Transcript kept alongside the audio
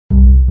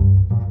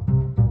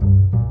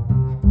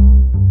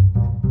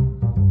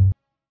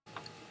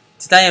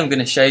Today I'm going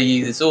to show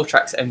you the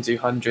Zortrax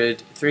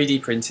M200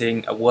 3D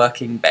printing a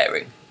working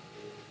bearing.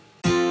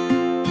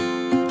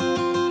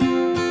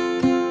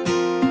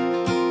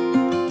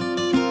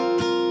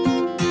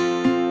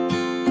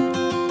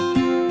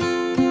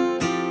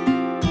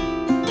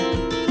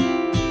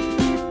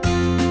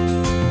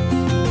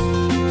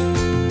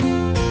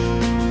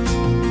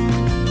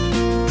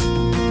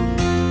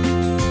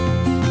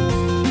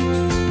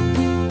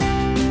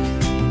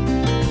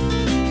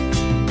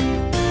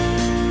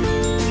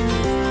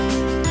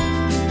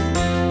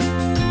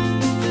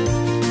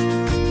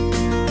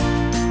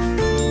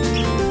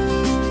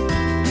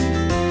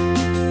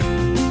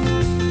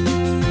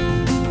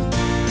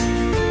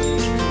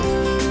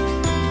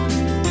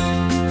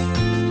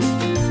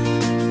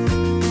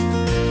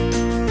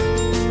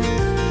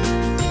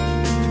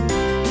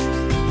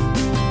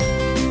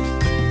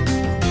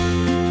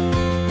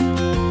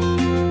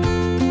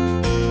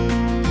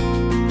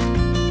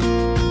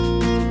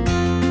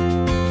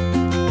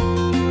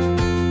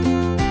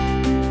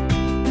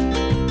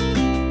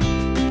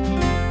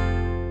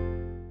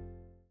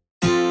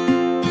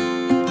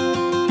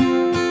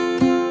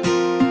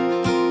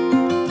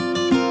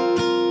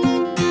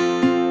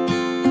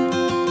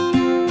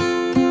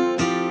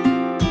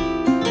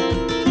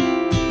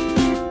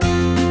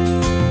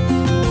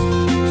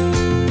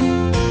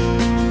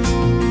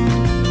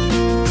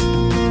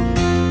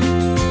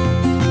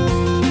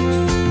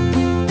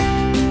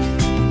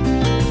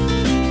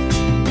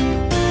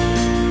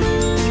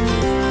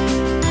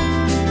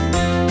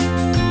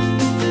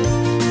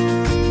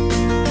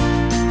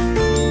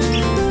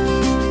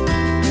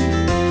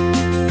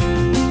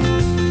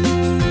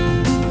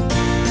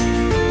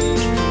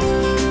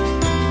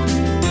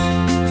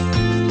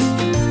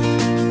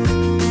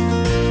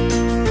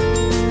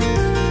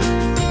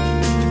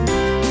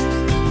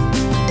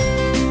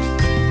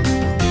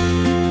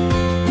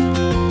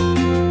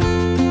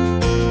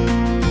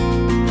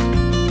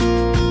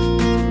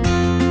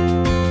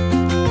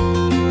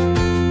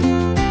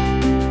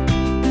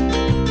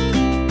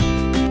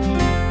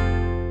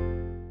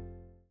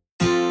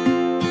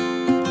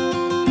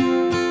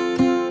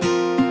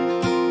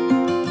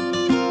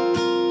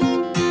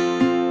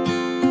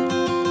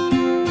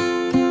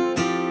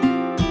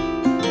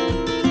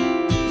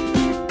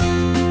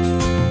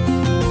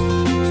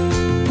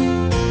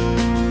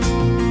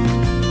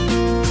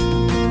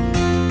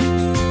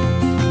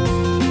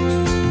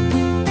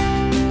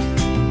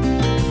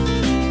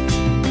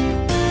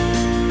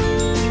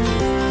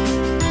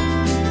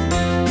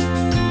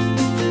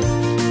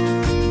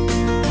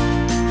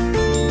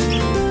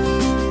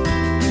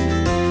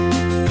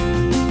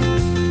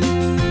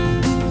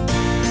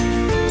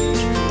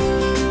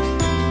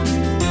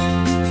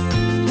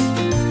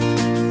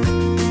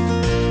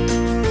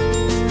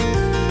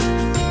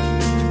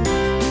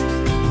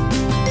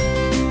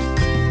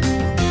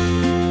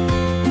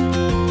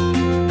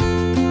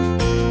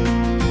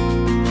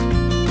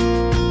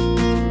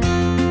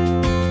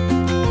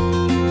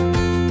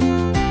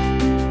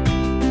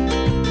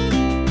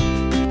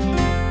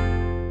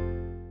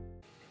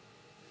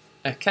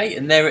 Okay,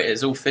 and there it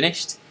is, all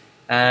finished.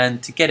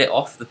 And to get it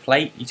off the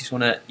plate, you just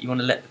want to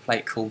let the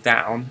plate cool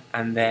down,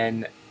 and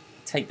then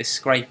take the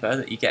scraper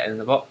that you get in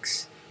the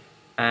box,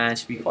 and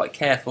should be quite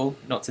careful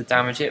not to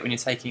damage it when you're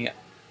taking it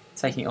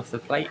off the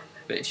plate.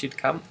 But it should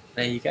come.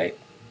 There you go.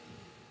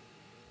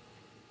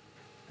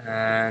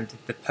 And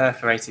the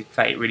perforated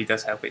plate really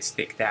does help it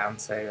stick down,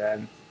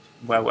 so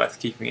well worth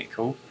keeping it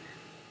cool.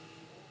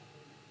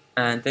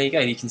 And there you go.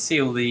 You can see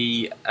all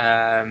the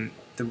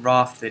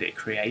raft that it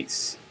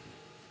creates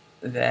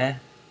there,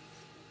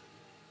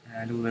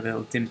 and all the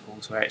little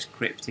dimples where it's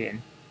gripped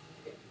in,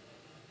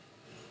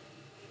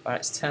 but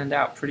it's turned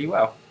out pretty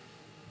well.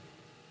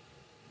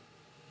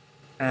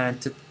 And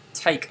to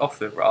take off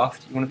the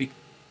raft, you want to be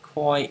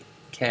quite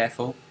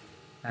careful.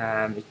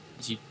 If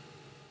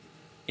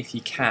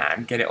you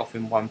can, get it off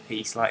in one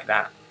piece like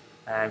that.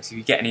 So if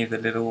you get any of the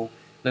little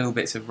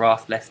bits of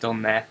raft left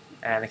on there,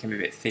 they can be a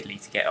bit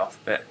fiddly to get off,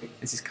 but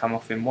this has come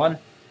off in one,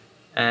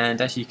 and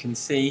as you can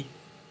see,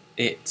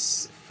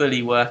 it's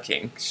fully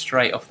working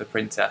straight off the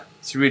printer.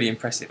 It's really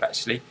impressive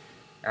actually,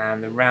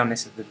 and the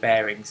roundness of the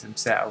bearings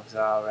themselves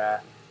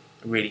are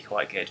really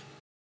quite good.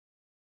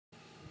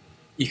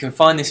 You can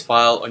find this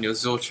file on your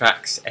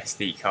Zortrax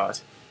SD card.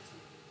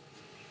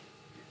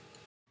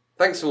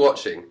 Thanks for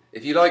watching.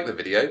 If you like the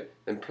video,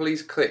 then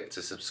please click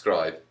to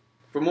subscribe.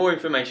 For more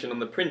information on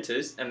the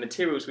printers and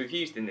materials we've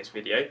used in this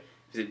video,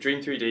 visit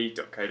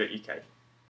dream3d.co.uk.